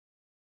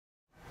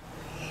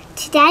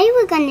Today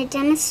we're going to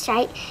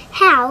demonstrate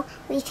how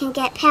we can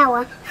get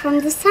power from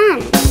the sun.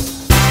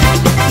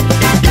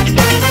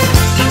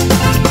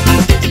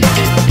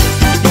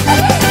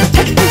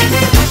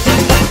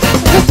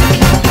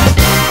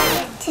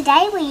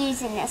 Today we're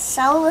using a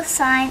solar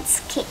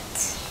science kit.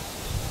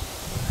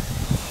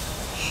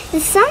 The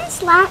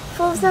sun's light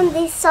falls on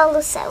these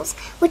solar cells,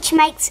 which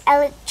makes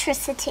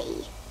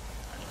electricity.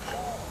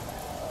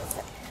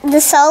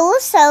 The solar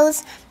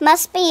cells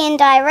must be in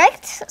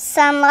direct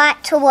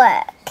sunlight to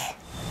work.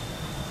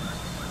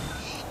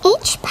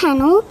 Each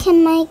panel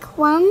can make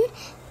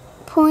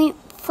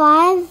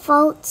 1.5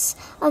 volts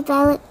of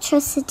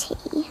electricity.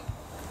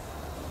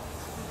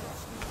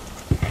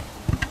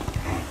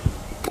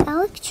 The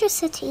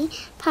electricity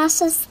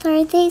passes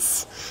through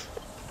these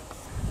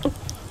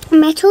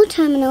metal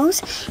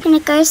terminals and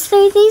it goes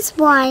through these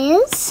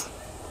wires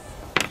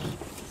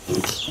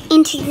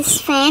into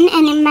this fan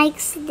and it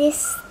makes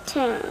this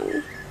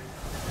turn.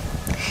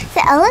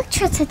 The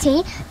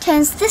electricity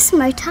turns this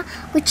motor,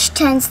 which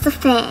turns the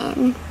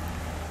fan.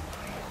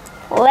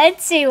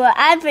 Let's see what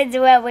happens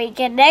when we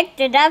connect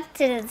it up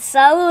to the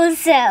solar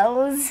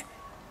cells.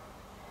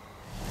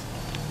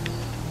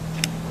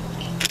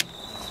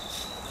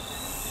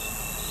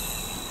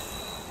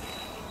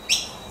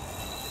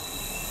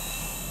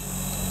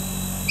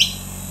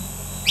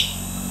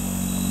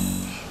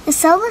 The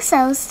solar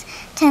cells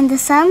turn the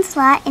sun's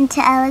light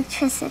into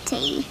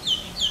electricity.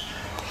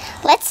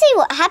 Let's see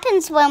what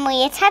happens when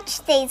we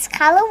attach these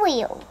colour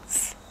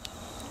wheels.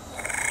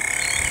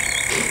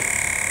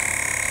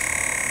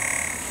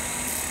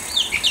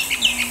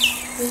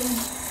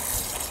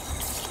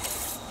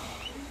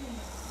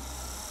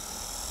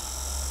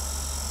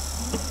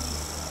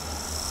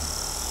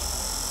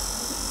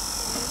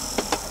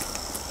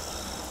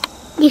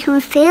 You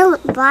can feel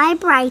it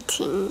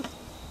vibrating.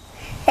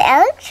 The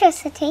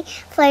electricity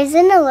flows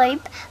in a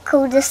loop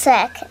called a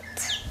circuit.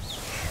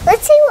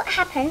 Let's see what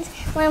happens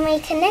when we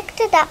connect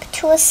it up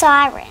to a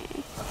siren.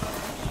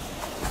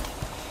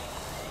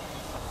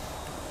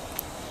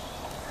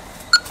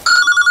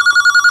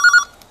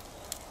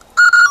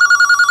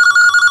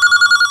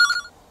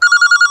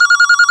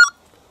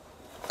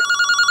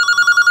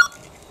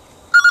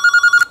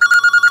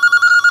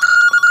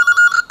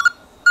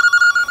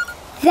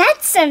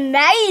 That's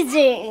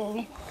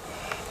amazing!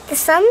 The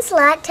sun's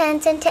light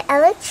turns into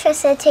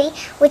electricity,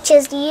 which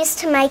is used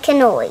to make a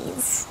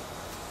noise.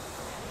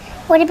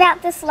 What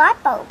about this light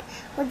bulb?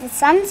 Will the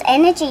sun's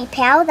energy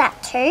power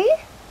that too?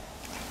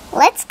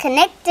 Let's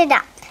connect it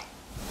up.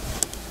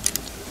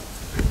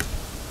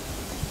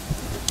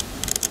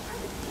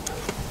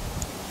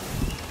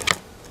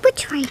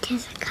 Which way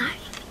does it go?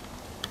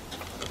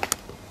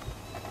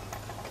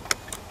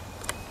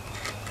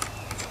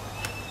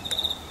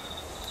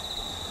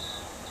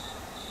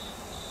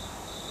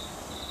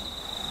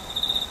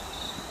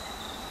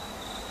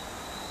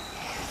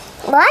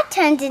 Light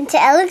turned into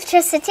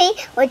electricity,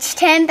 which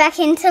turned back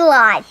into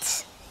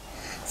light.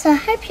 So I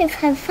hope you've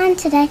had fun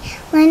today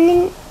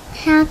learning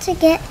how to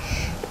get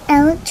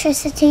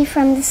electricity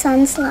from the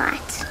sun's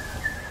light.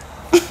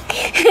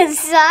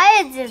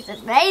 Science is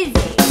amazing!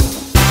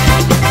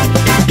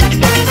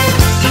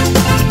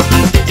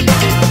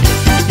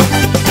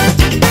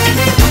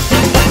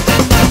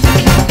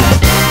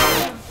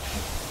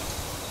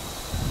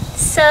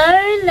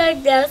 So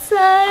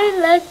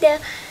long now.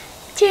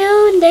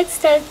 Till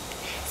next time.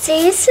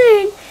 See you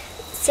soon.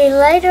 See you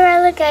later,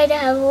 alligator.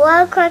 Have a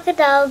wild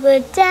crocodile.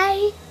 Good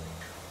day.